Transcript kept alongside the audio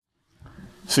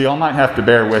So y'all might have to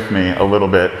bear with me a little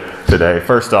bit today.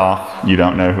 First off, you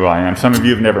don't know who I am. Some of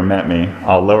you have never met me.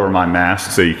 I'll lower my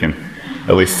mask so you can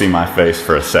at least see my face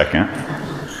for a second.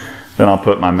 Then I'll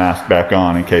put my mask back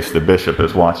on in case the bishop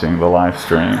is watching the live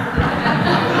stream.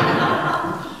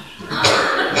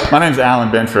 My name's Alan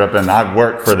Bentrup, and I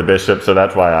work for the bishop, so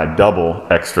that's why I double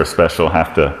extra special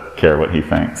have to care what he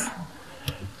thinks.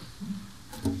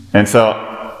 And so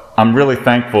I'm really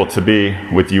thankful to be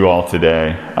with you all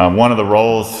today. One of the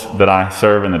roles that I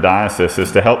serve in the diocese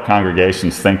is to help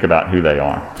congregations think about who they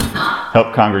are.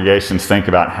 Help congregations think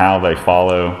about how they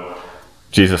follow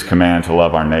Jesus' command to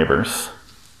love our neighbors.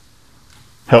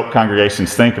 Help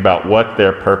congregations think about what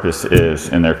their purpose is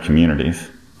in their communities.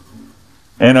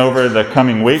 And over the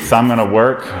coming weeks, I'm going to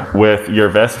work with your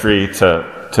vestry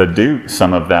to do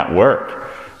some of that work.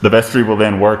 The vestry will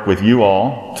then work with you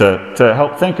all to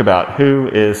help think about who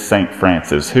is St.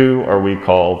 Francis? Who are we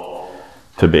called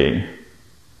to be?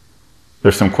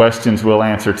 There's some questions we'll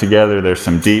answer together. There's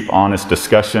some deep, honest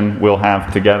discussion we'll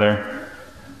have together.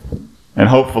 And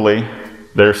hopefully,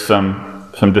 there's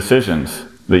some decisions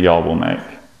that y'all will make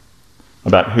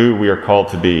about who we are called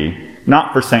to be.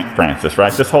 Not for St. Francis,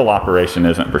 right? This whole operation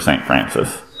isn't for St.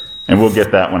 Francis. And we'll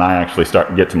get that when I actually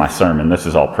get to my sermon. This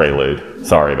is all prelude.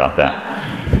 Sorry about that.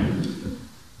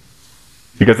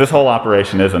 Because this whole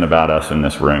operation isn't about us in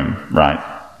this room, right?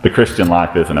 The Christian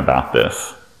life isn't about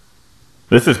this.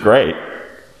 This is great.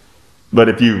 But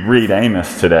if you read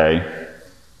Amos today,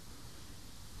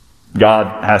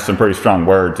 God has some pretty strong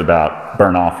words about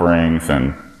burnt offerings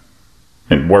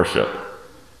and worship.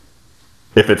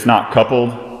 If it's not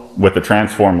coupled with a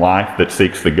transformed life that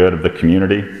seeks the good of the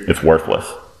community, it's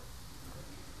worthless.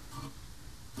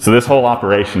 So this whole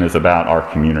operation is about our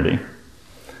community.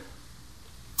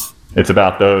 It's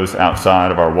about those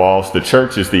outside of our walls. The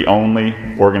church is the only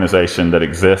organization that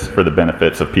exists for the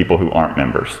benefits of people who aren't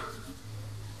members.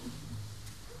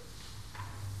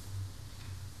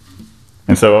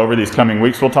 And so over these coming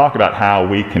weeks, we'll talk about how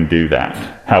we can do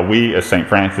that, how we as St.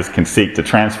 Francis can seek to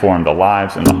transform the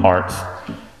lives and the hearts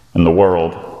and the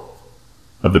world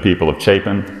of the people of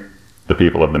Chapin, the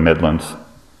people of the Midlands,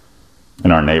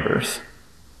 and our neighbors.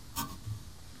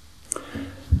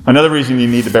 Another reason you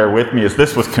need to bear with me is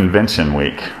this was convention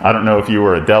week. I don't know if you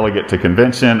were a delegate to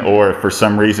convention or if for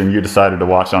some reason you decided to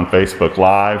watch on Facebook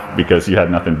Live because you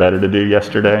had nothing better to do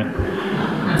yesterday.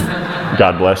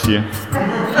 God bless you.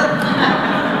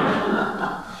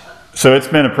 So it's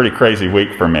been a pretty crazy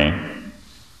week for me.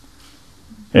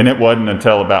 And it wasn't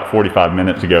until about 45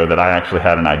 minutes ago that I actually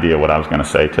had an idea what I was going to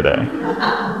say today.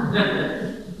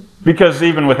 Because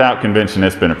even without convention,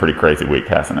 it's been a pretty crazy week,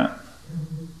 hasn't it?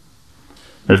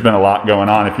 There's been a lot going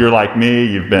on. If you're like me,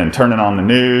 you've been turning on the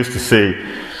news to see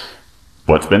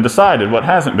what's been decided, what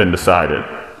hasn't been decided.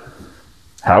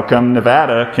 How come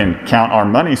Nevada can count our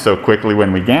money so quickly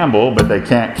when we gamble, but they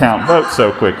can't count votes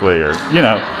so quickly? Or,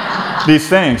 these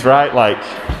things, right? Like,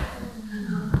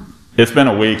 it's been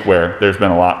a week where there's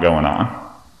been a lot going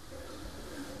on.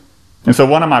 And so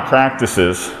one of my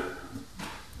practices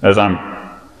as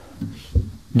I'm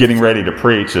getting ready to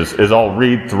preach is I'll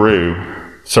read through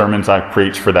sermons I've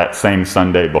preached for that same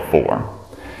Sunday before.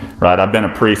 Right? I've been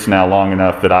a priest now long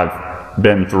enough that I've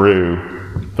been through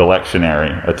the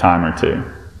lectionary a time or two.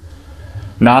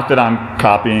 Not that I'm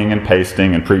copying and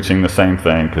pasting and preaching the same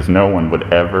thing, because no one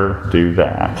would ever do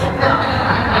that.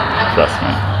 Trust me.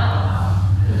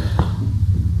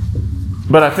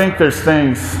 But I think there's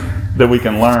things that we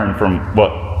can learn from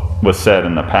what was said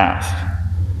in the past.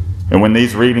 And when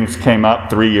these readings came up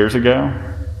 3 years ago,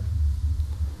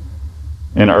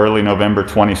 in early November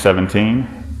 2017,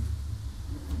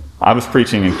 I was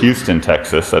preaching in Houston,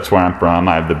 Texas. That's where I'm from.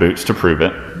 I have the boots to prove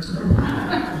it.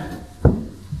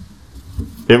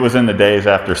 It was in the days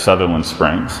after Sutherland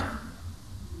Springs,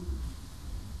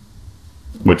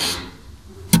 which,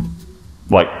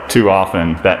 like too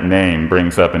often, that name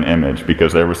brings up an image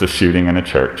because there was a shooting in a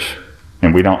church.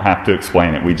 And we don't have to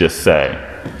explain it. We just say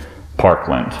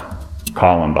Parkland,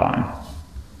 Columbine,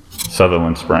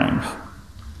 Sutherland Springs.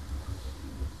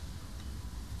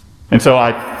 And so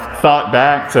I thought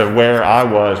back to where I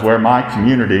was, where my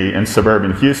community in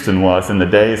suburban Houston was in the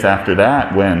days after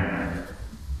that, when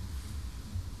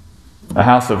a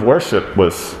house of worship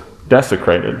was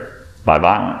desecrated by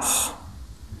violence.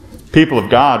 People of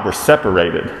God were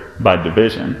separated by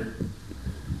division. And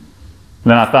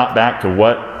then I thought back to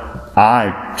what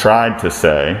I tried to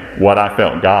say, what I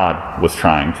felt God was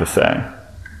trying to say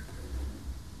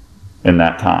in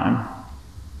that time.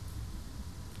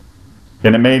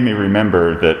 And it made me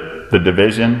remember that the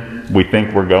division we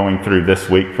think we're going through this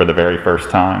week for the very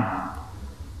first time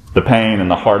the pain and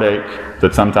the heartache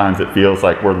that sometimes it feels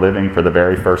like we're living for the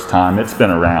very first time, it's been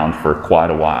around for quite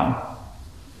a while.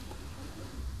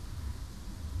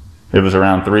 It was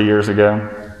around 3 years ago.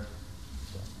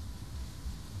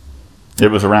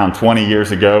 It was around 20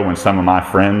 years ago when some of my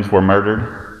friends were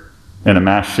murdered in a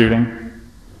mass shooting.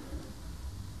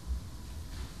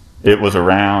 It was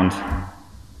around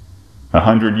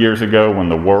 100 years ago when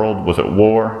the world was at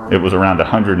war. It was around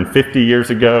 150 years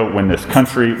ago when this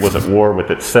country was at war with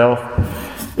itself.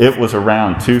 It was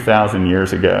around 2,000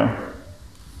 years ago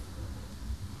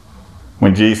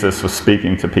when Jesus was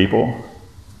speaking to people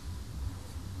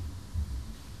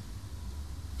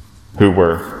who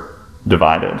were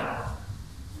divided.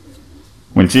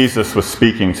 When Jesus was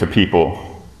speaking to people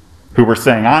who were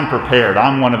saying, I'm prepared,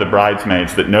 I'm one of the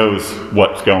bridesmaids that knows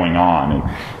what's going on.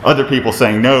 And other people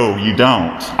saying, no, you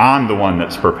don't. I'm the one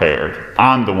that's prepared.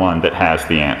 I'm the one that has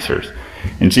the answers.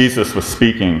 And Jesus was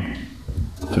speaking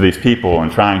to these people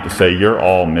and trying to say, you're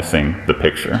all missing the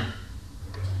picture.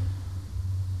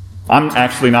 I'm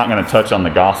actually not going to touch on the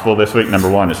gospel this week. Number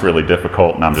one, it's really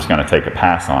difficult, and I'm just going to take a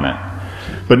pass on it.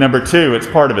 But number two, it's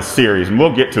part of a series, and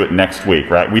we'll get to it next week,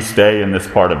 right? We stay in this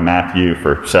part of Matthew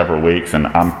for several weeks, and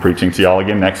I'm preaching to y'all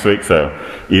again next week, so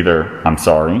either I'm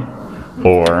sorry,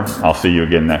 or I'll see you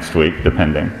again next week,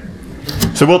 depending.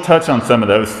 So we'll touch on some of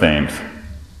those themes.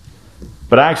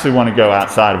 But I actually want to go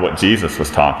outside of what Jesus was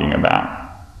talking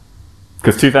about.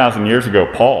 Because 2,000 years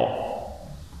ago, Paul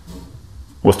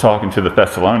was talking to the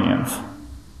Thessalonians.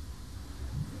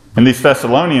 And these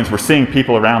Thessalonians were seeing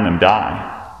people around them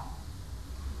die.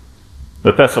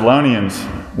 The Thessalonians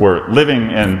were living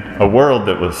in a world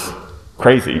that was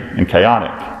crazy and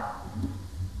chaotic.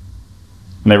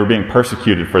 And they were being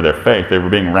persecuted for their faith. They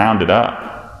were being rounded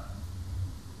up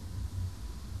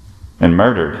and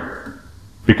murdered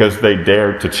because they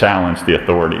dared to challenge the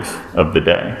authorities of the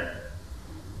day.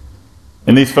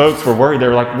 And these folks were worried. They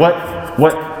were like,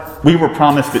 what? We were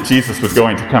promised that Jesus was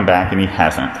going to come back, and he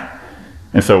hasn't.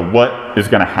 And so what is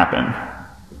going to happen?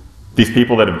 These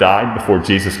people that have died before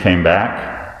Jesus came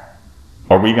back,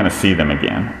 are we going to see them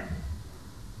again?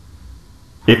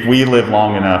 If we live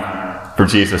long enough for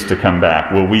Jesus to come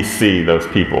back, will we see those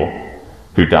people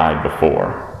who died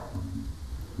before?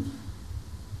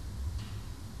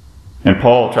 And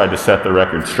Paul tried to set the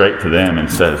record straight to them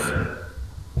and says,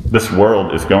 this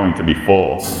world is going to be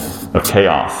full of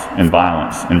chaos and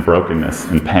violence and brokenness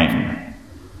and pain.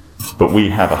 But we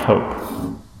have a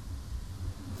hope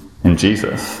in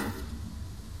Jesus.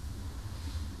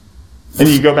 And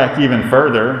you go back even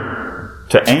further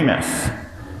to Amos.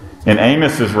 And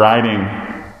Amos is writing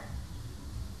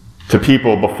to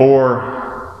people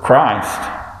before Christ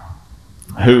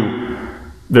who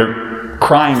they're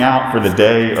crying out for the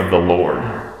day of the Lord.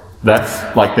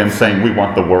 That's like them saying, we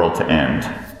want the world to end.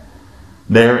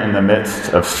 They're in the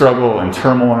midst of struggle and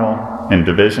turmoil and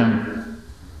division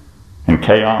and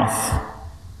chaos.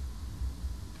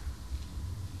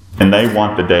 And they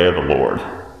want the day of the Lord.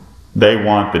 They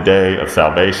want the day of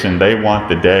salvation. They want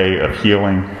the day of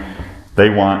healing. They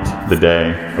want the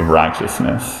day of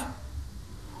righteousness.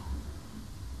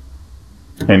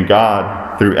 And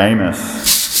God, through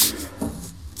Amos,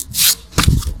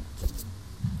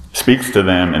 speaks to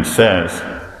them and says,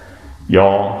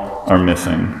 y'all are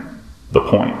missing the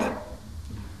point.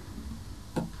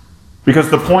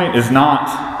 Because the point is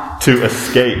not to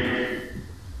escape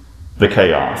the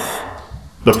chaos.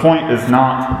 The point is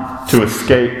not to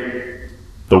escape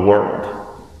the world.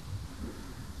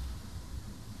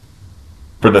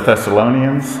 For the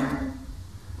Thessalonians,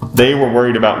 they were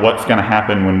worried about what's going to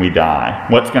happen when we die.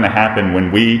 What's going to happen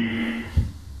when we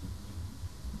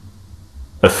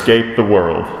escape the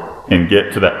world and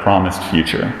get to that promised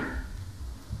future.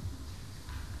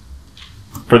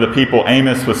 For the people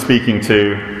Amos was speaking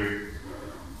to,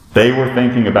 they were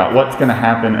thinking about what's going to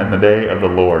happen in the day of the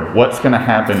Lord. What's going to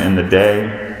happen in the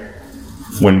day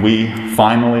when we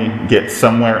finally get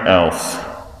somewhere else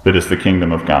that is the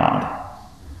kingdom of God.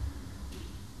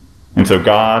 And so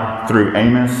God, through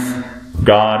Amos,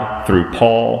 God, through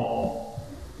Paul,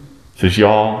 says,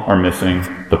 y'all are missing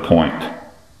the point.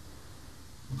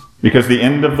 Because the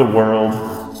end of the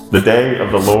world, the day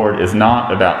of the Lord, is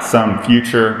not about some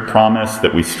future promise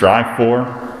that we strive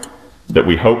for, that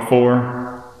we hope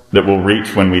for, that we'll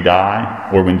reach when we die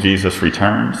or when Jesus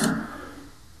returns.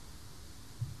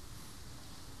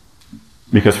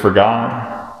 Because for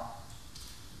God,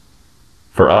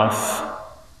 for us,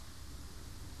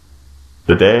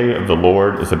 the day of the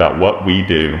Lord is about what we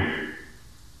do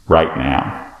right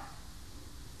now.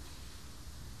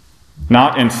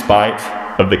 Not in spite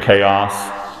of the chaos,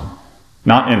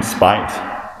 not in spite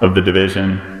of the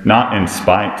division, not in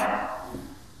spite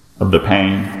of the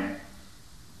pain,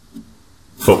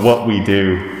 but what we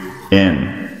do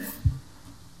in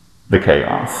the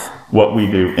chaos, what we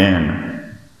do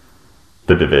in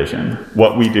the division,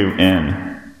 what we do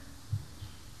in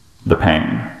the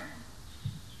pain.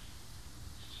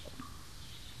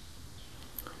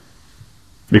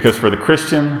 Because for the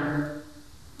Christian,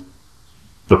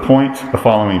 the point of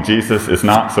following Jesus is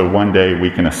not so one day we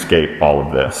can escape all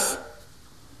of this.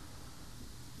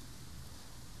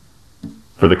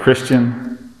 For the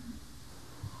Christian,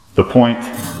 the point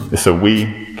is so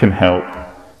we can help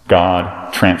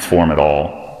God transform it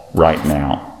all right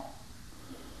now.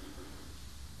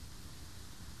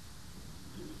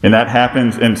 And that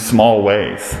happens in small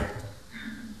ways.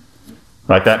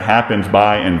 Right? That happens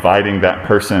by inviting that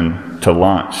person to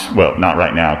lunch. Well, not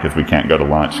right now because we can't go to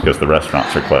lunch because the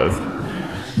restaurants are closed.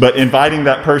 But inviting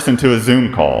that person to a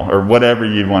Zoom call or whatever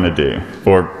you want to do.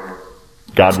 Or,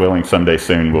 God willing, someday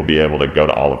soon we'll be able to go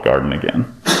to Olive Garden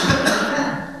again.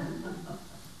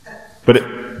 But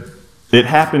it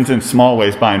happens in small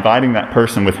ways by inviting that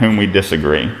person with whom we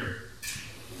disagree.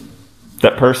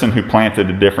 That person who planted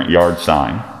a different yard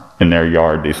sign in their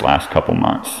yard these last couple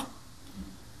months.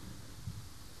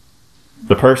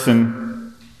 The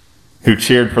person who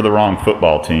cheered for the wrong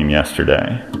football team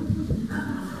yesterday.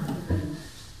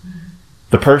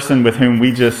 The person with whom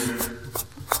we just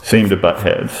seem to butt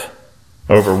heads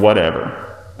over whatever.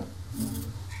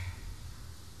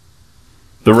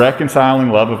 The reconciling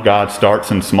love of God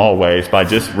starts in small ways by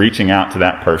just reaching out to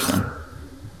that person.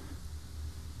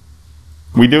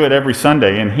 We do it every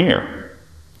Sunday in here.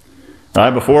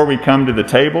 Right? Before we come to the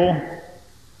table,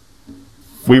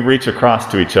 we reach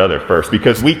across to each other first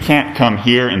because we can't come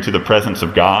here into the presence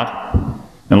of God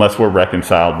unless we're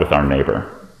reconciled with our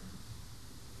neighbor.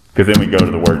 Because then we go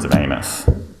to the words of Amos.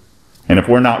 And if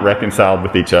we're not reconciled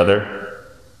with each other,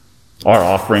 our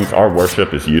offerings, our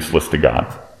worship is useless to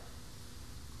God.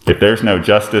 If there's no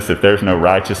justice, if there's no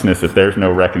righteousness, if there's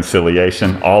no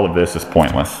reconciliation, all of this is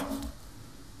pointless,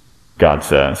 God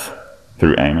says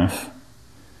through Amos.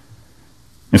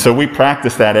 And so we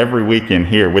practice that every week in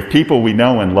here with people we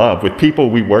know and love, with people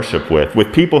we worship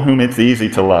with people whom it's easy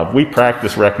to love. We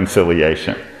practice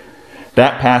reconciliation.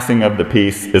 That passing of the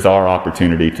peace is our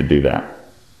opportunity to do that.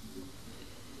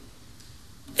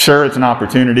 Sure, it's an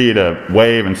opportunity to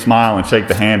wave and smile and shake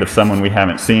the hand of someone we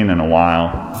haven't seen in a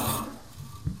while,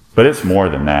 but it's more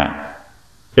than that.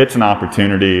 It's an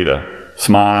opportunity to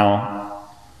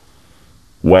smile,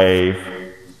 wave,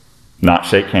 not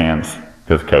shake hands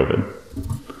because of COVID.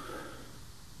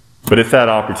 But it's that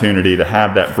opportunity to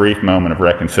have that brief moment of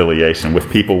reconciliation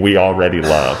with people we already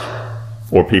love,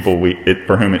 or people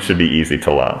for whom it should be easy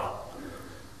to love.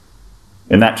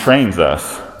 And that trains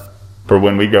us for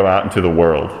when we go out into the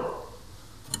world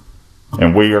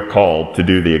and we are called to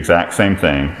do the exact same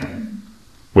thing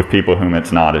with people whom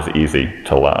it's not as easy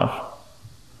to love.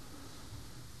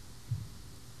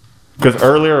 Because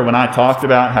earlier when I talked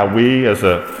about how we as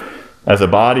a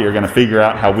body are going to figure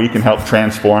out how we can help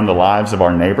transform the lives of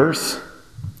our neighbors,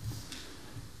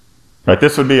 right?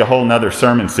 This would be a whole nother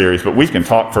sermon series, but we can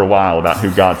talk for a while about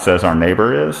who God says our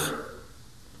neighbor is.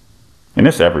 And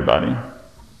it's everybody.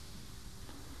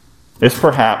 It's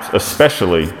perhaps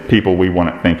especially people we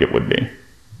wouldn't think it would be.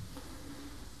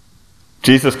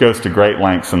 Jesus goes to great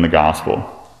lengths in the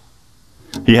gospel.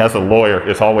 He has a lawyer.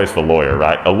 It's always the lawyer,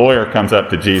 right? A lawyer comes up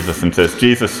to Jesus and says,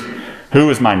 Jesus, who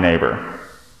is my neighbor?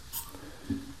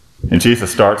 And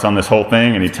Jesus starts on this whole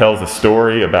thing and he tells a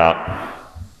story about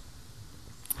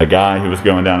a guy who was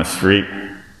going down a street.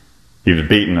 He was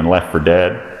beaten and left for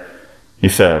dead. He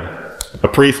said, a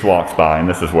priest walks by, and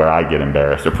this is where I get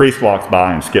embarrassed. A priest walks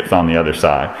by and skips on the other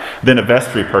side. Then a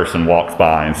vestry person walks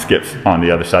by and skips on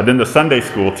the other side. Then the Sunday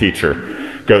school teacher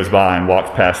goes by and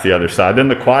walks past the other side. Then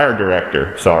the choir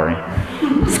director,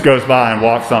 goes by and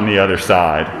walks on the other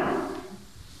side.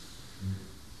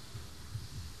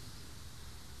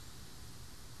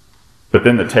 But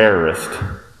then the terrorist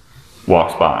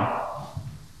walks by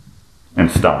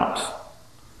and stops.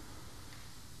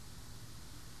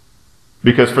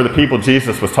 Because for the people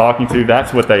Jesus was talking to,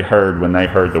 that's what they heard when they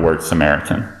heard the word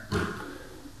Samaritan.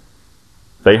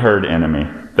 They heard enemy.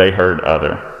 They heard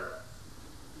other.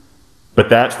 But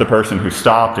that's the person who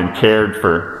stopped and cared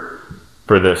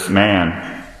for this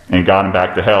man and got him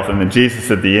back to health. And then Jesus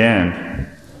at the end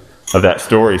of that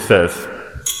story says,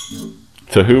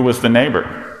 so who was the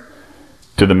neighbor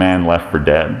to the man left for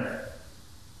dead?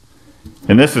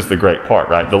 And this is the great part,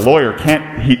 right? The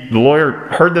lawyer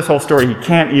heard this whole story. He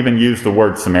can't even use the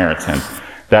word Samaritan.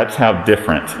 That's how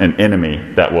different an enemy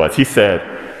that was. He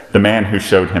said, the man who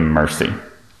showed him mercy.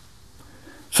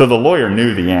 So the lawyer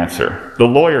knew the answer. The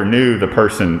lawyer knew the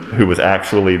person who was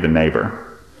actually the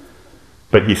neighbor,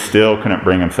 but he still couldn't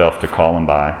bring himself to call him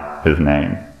by his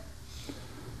name.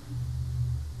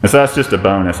 And so that's just a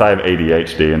bonus. I have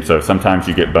ADHD, and so sometimes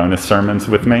you get bonus sermons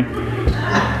with me.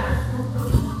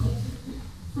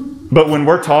 But when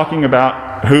we're talking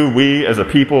about who we as a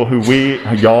people,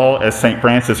 y'all as St.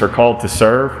 Francis are called to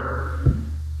serve,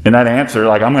 and that answer,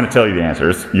 like I'm going to tell you the answer,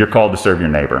 is you're called to serve your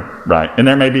neighbor, right? And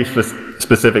there may be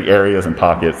specific areas and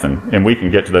pockets, and we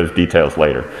can get to those details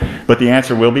later. But the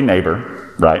answer will be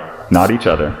neighbor, right? Not each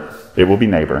other. It will be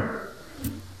neighbor.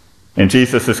 And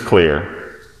Jesus is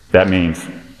clear. That means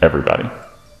everybody.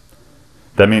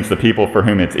 That means the people for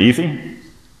whom it's easy,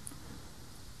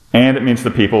 and it means the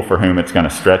people for whom it's going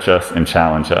to stretch us and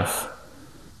challenge us.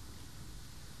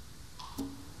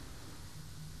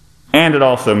 And it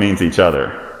also means each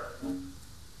other,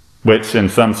 which in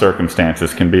some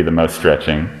circumstances can be the most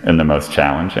stretching and the most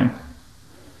challenging.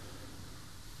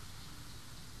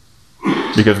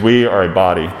 Because we are a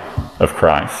body of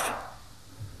Christ.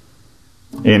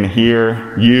 In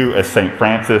here, you as St.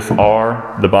 Francis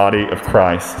are the body of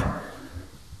Christ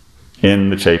in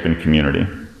the Chapin community.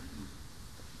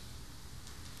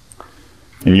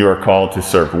 And you are called to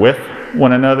serve with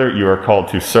one another. You are called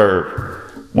to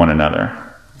serve one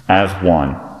another as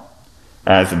one,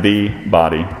 as the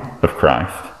body of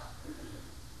Christ.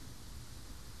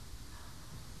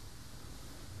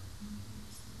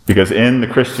 Because in the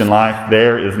Christian life,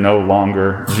 there is no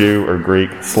longer Jew or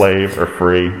Greek, slave or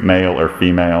free, male or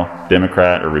female,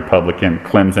 Democrat or Republican,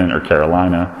 Clemson or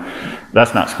Carolina.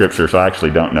 That's not scripture, so I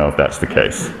actually don't know if that's the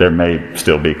case. There may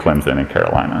still be Clemson and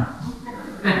Carolina.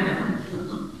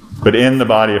 But in the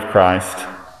body of Christ,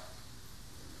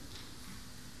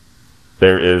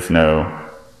 there is no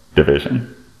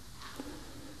division.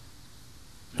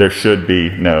 There should be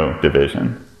no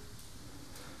division.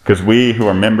 Because we who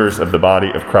are members of the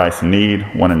body of Christ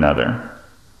need one another.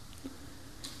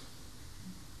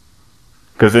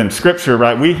 Because in Scripture,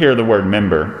 right, we hear the word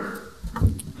member,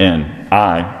 and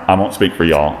I won't speak for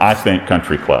y'all, I think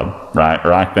country club, right?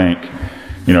 Or I think,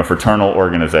 fraternal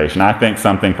organization. I think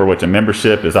something for which a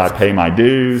membership is I pay my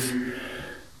dues,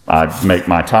 I make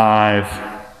my tithe,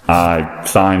 I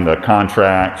sign the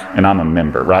contract, and I'm a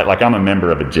member, right? Like I'm a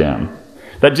member of a gym.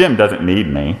 That gym doesn't need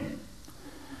me.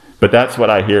 But that's what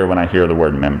I hear when I hear the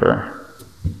word member.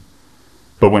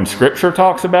 But when Scripture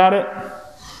talks about it,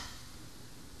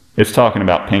 it's talking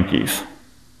about pinkies.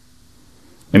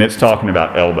 And it's talking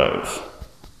about elbows.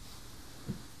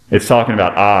 It's talking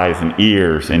about eyes and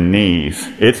ears and knees.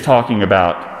 It's talking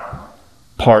about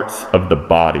parts of the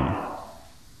body,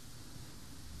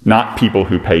 not people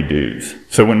who pay dues.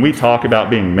 So when we talk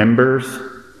about being members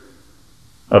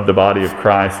of the body of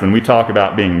Christ, when we talk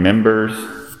about being members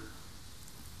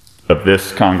of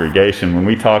this congregation, when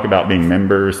we talk about being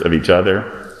members of each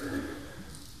other,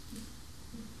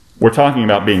 we're talking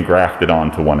about being grafted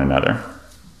onto one another.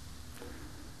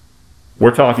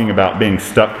 We're talking about being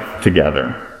stuck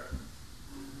together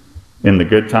in the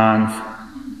good times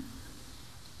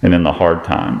and in the hard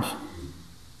times.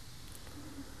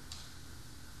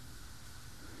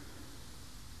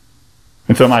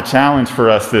 And so my challenge for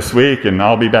us this week, and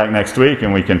I'll be back next week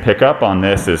and we can pick up on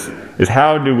this, is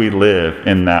how do we live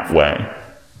in that way?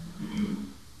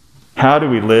 How do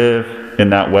we live in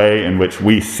that way in which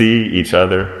we see each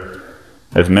other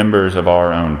as members of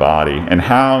our own body? And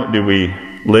how do we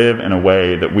live in a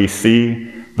way that we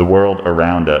see the world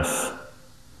around us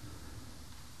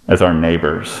as our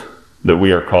neighbors, that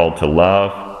we are called to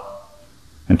love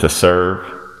and to serve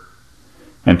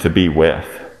and to be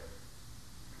with?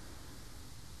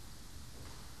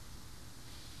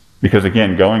 Because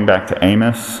again, going back to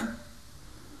Amos,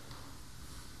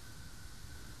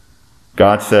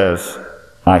 God says,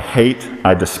 I hate,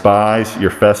 I despise your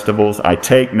festivals. I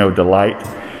take no delight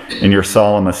in your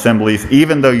solemn assemblies.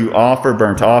 Even though you offer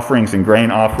burnt offerings and grain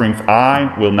offerings,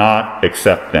 I will not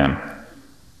accept them.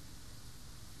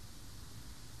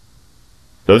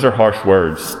 Those are harsh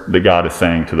words that God is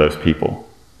saying to those people.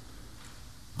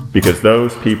 Because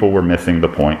those people were missing the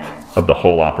point of the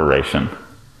whole operation.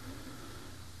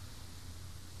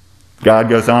 God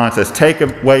goes on and says, take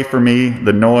away from me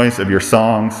the noise of your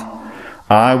songs.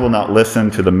 I will not listen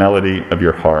to the melody of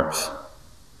your harps.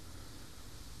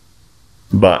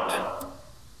 But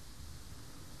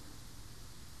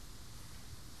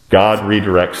God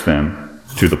redirects them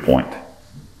to the point.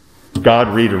 God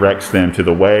redirects them to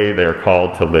the way they are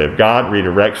called to live. God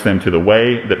redirects them to the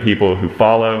way that people who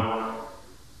follow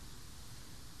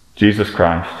Jesus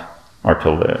Christ are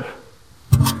to live.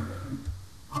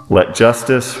 Let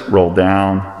justice roll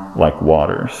down like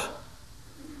waters.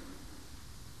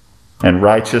 and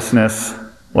righteousness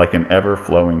like an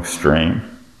ever-flowing stream.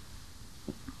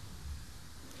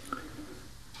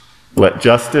 Let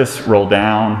justice roll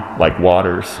down like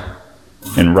waters,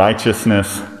 and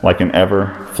righteousness like an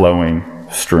ever-flowing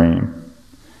stream.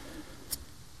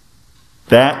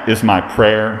 That is my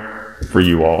prayer for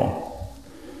you all.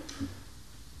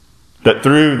 That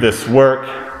through this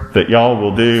work that y'all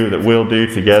will do, that we'll do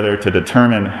together to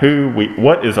determine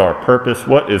what is our purpose,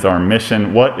 what is our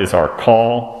mission, what is our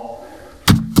call.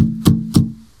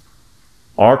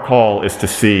 Our call is to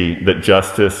see that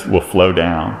justice will flow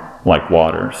down like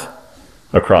waters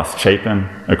across Chapin,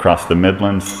 across the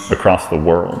Midlands, across the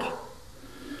world.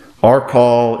 Our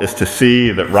call is to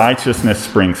see that righteousness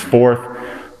springs forth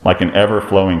like an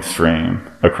ever-flowing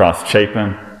stream across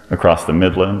Chapin, across the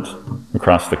Midlands,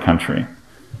 across the country.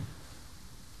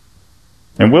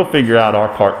 And we'll figure out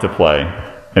our part to play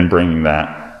in bringing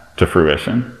that to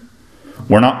fruition.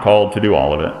 We're not called to do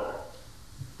all of it,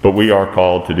 but we are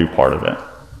called to do part of it.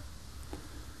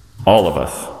 All of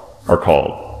us are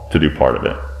called to do part of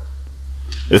it.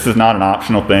 This is not an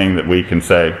optional thing that we can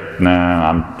say, nah,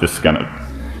 I'm just going to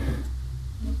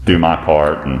do my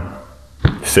part and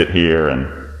sit here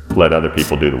and let other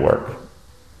people do the work.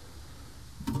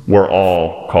 We're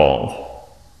all called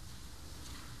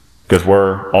because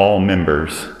we're all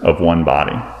members of one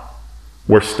body.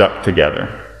 We're stuck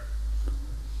together.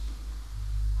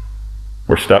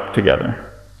 We're stuck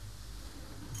together.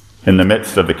 In the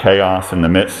midst of the chaos, in the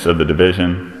midst of the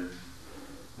division,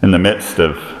 in the midst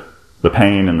of the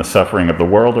pain and the suffering of the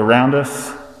world around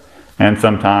us, and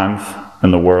sometimes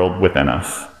in the world within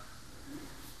us,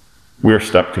 we're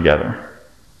stuck together.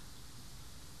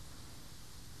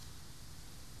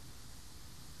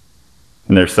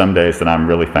 And there's some days that I'm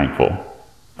really thankful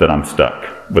that I'm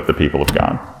stuck with the people of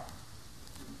God.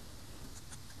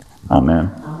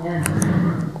 Amen.